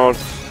 Donald. I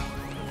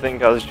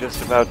think I was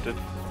just about to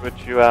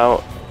switch you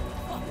out.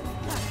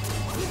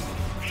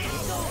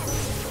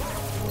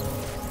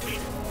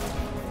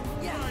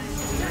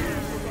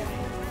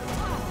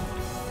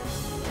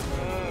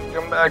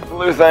 Come back,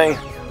 blue thing.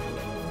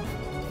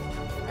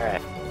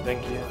 Alright,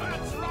 thank you.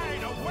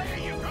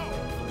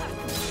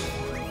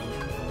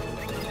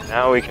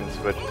 Now we can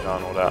switch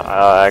Donald out.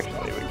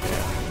 Actually, we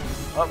can't.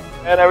 Oh,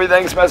 and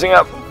everything's messing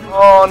up.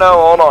 Oh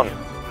no, hold on.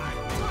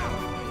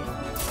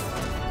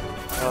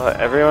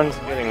 Everyone's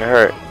getting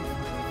hurt.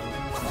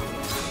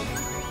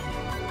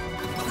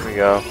 Here we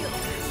go.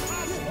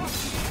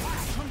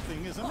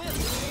 Something is amiss.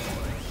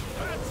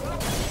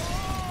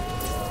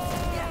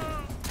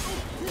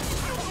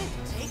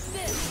 Take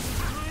this.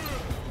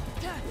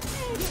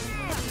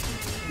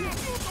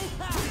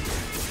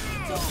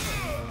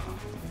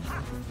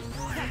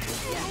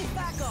 Yeah,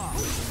 back off.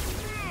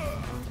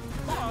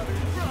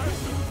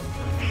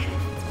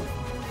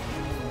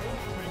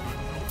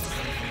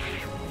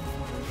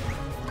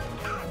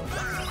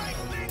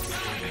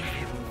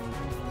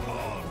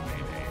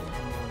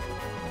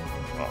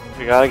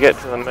 We gotta get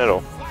to the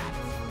middle.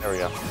 There we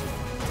go.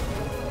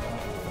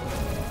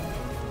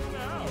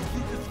 Now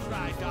you just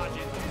try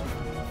dodging.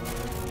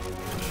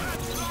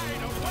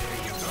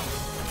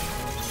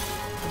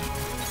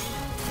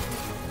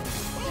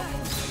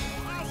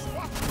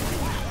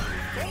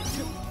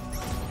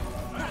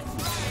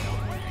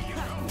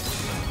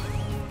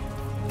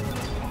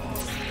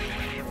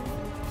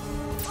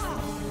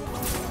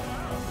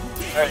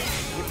 Alright,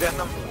 keep getting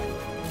them.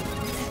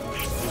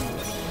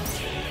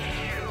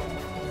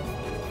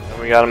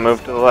 We gotta move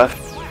to the left.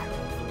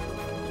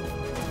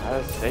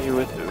 Gotta stay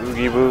with the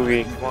Oogie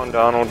Boogie. Come on,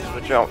 Donald,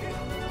 switch out.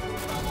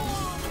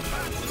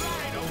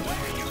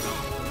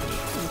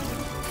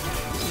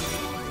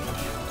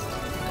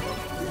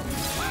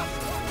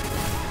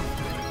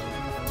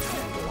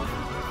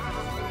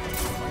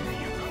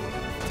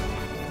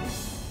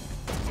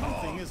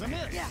 Something is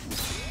amiss. Yeah.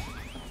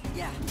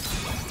 Yeah.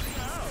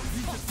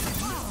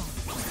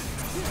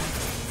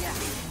 Yeah.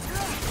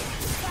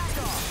 Back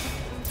off.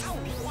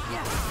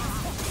 Yeah.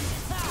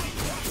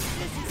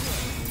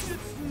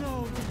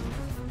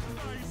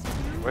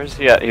 Where's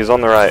he at? He's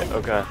on the right.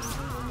 Okay.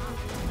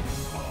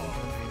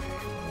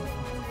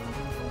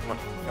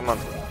 Come on.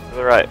 To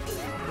the right.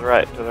 To the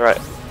right. To the right.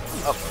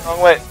 Oh,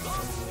 wrong way.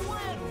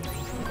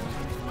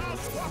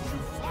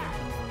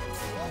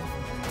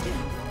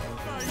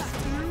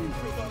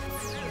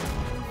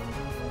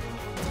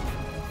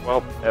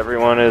 Well,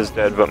 everyone is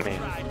dead but me.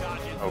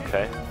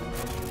 Okay.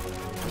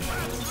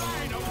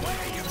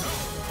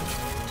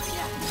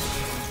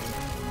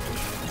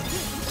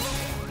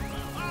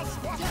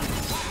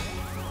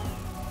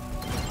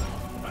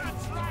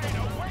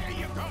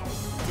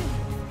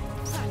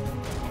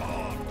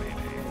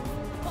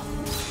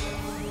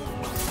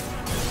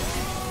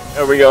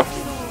 There we go.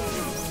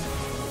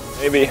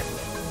 Maybe.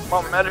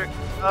 Come on, magic.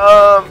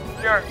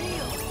 Here.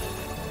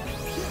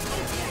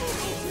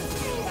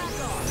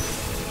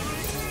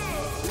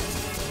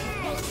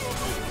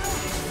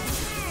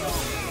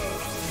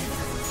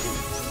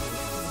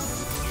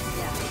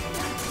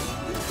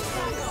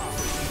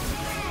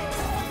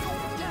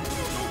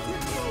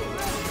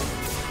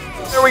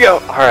 There we go.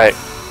 Alright.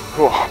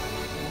 Cool.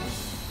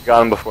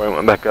 Got him before he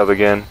went back up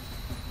again.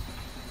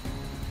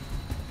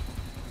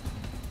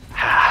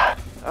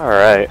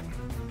 Alright.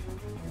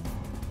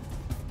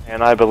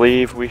 And I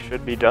believe we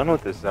should be done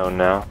with this zone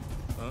now.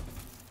 Huh?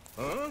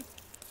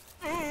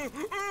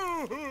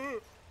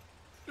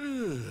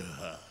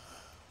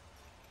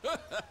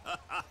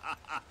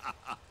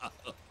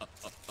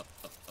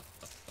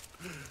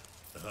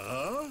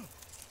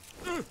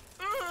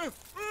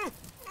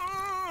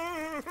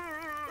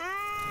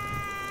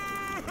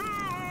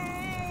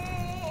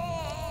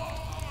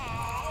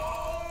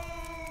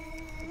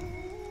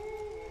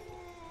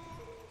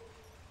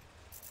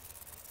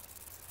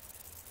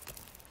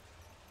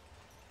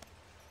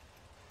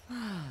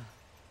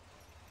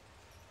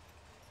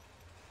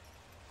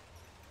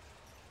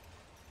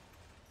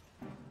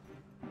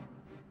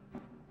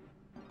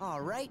 All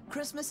right,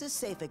 Christmas is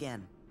safe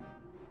again.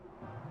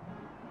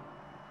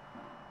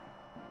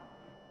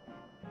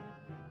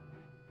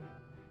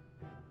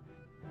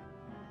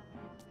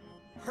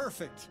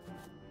 Perfect.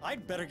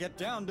 I'd better get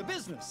down to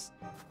business.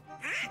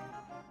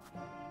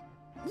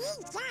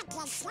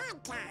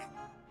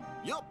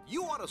 Yup,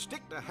 you ought to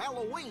stick to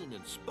Halloween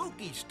and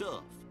spooky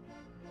stuff.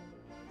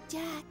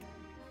 Jack.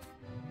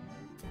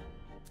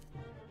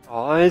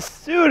 Oh, his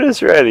suit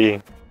is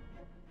ready.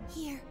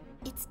 Here,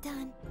 it's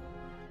done.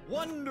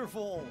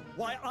 Wonderful!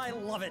 Why, I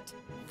love it!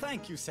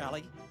 Thank you,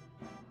 Sally.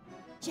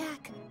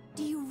 Jack,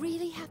 do you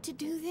really have to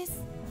do this?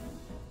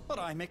 But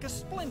I make a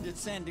splendid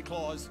Santa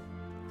Claus.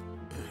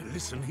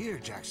 Listen here,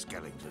 Jack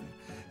Skellington.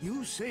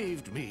 You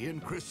saved me in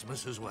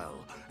Christmas as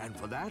well, and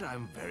for that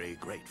I'm very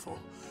grateful.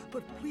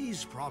 But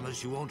please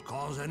promise you won't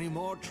cause any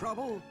more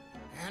trouble.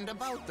 And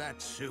about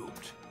that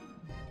suit,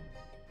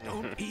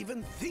 don't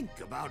even think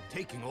about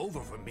taking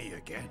over for me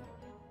again.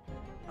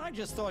 I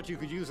just thought you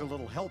could use a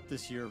little help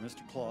this year,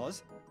 Mr.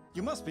 Claus.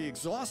 You must be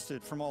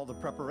exhausted from all the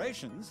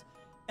preparations,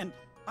 and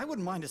I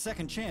wouldn't mind a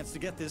second chance to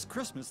get this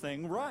Christmas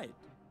thing right.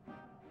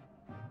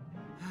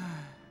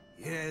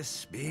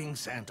 Yes, being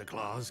Santa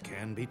Claus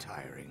can be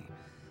tiring.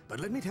 But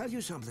let me tell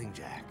you something,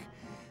 Jack.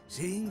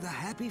 Seeing the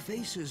happy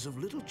faces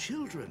of little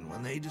children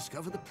when they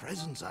discover the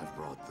presents I've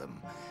brought them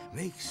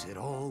makes it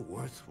all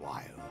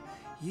worthwhile,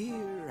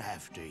 year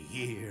after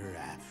year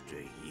after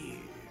year.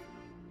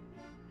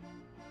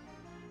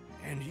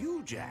 And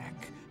you,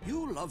 Jack,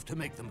 you love to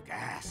make them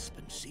gasp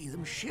and see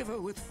them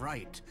shiver with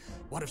fright.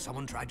 What if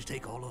someone tried to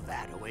take all of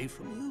that away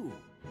from you?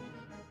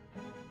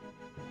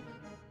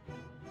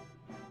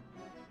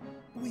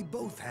 We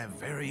both have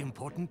very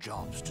important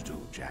jobs to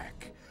do,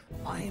 Jack.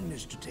 Mine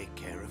is to take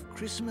care of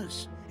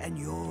Christmas, and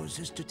yours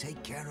is to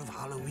take care of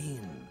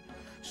Halloween.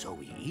 So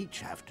we each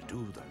have to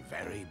do the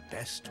very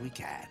best we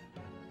can.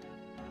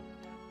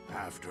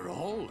 After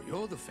all,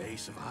 you're the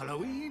face of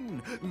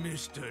Halloween,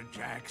 Mr.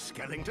 Jack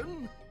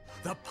Skellington.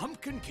 The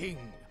Pumpkin King,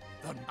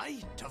 the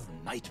Knight of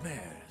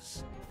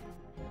Nightmares.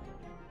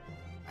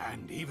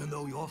 And even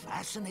though you're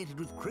fascinated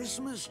with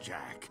Christmas,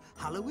 Jack,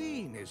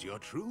 Halloween is your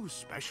true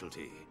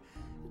specialty.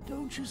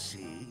 Don't you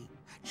see?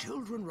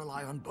 Children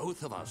rely on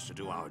both of us to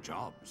do our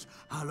jobs.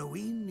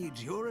 Halloween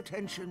needs your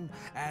attention,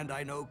 and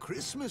I know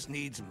Christmas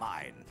needs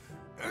mine.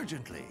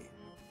 Urgently.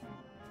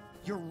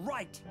 You're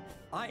right.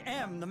 I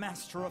am the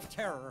master of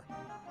terror.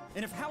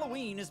 And if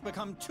Halloween has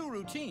become too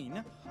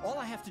routine, all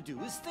I have to do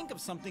is think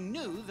of something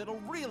new that'll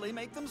really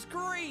make them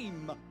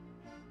scream.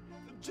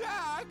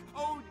 Jack!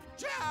 Oh,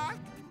 Jack!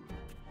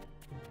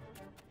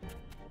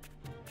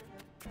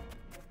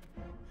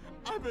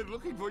 I've been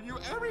looking for you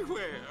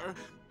everywhere.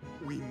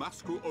 We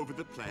must go over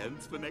the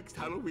plans for next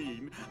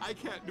Halloween. I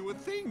can't do a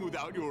thing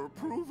without your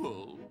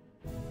approval.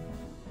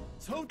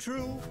 So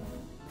true.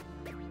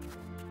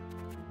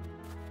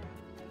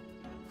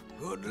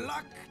 Good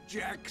luck,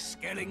 Jack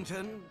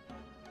Skellington.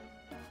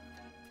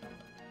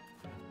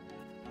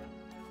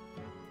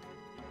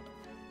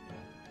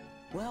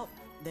 Well,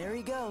 there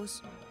he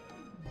goes.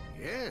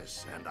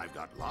 Yes, and I've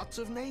got lots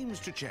of names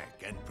to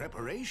check and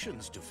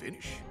preparations to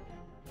finish.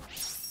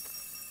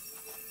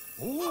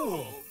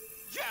 Oh,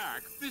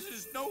 Jack, this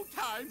is no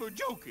time for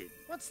joking.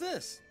 What's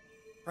this?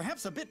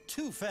 Perhaps a bit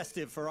too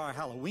festive for our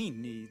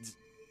Halloween needs.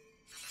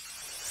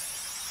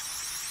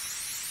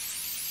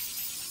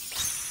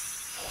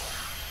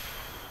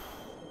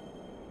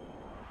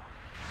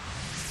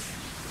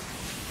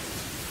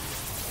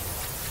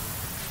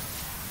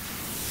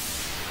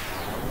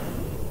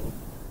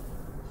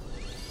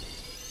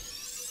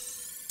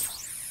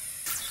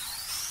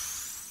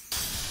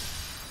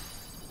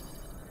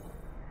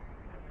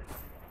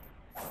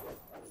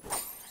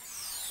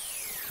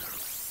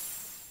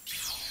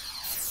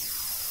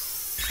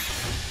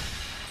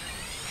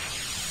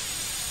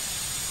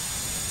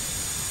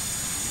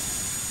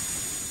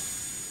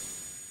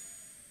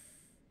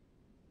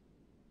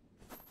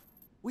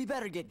 We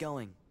better get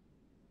going.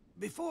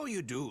 Before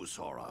you do,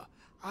 Sora,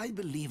 I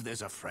believe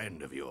there's a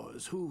friend of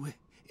yours who,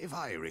 if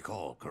I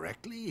recall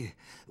correctly,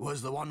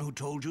 was the one who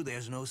told you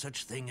there's no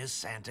such thing as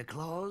Santa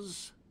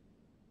Claus?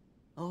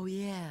 Oh,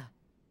 yeah.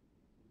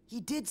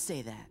 He did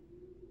say that.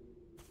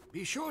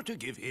 Be sure to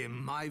give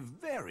him my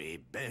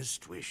very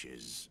best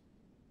wishes.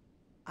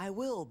 I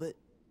will, but...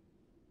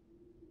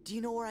 do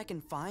you know where I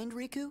can find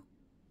Riku?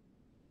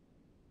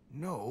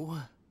 No,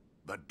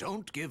 but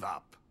don't give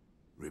up.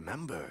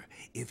 Remember,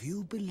 if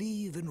you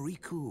believe in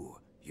Riku,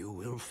 you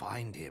will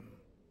find him.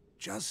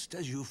 Just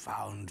as you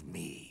found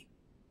me.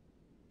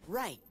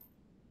 Right.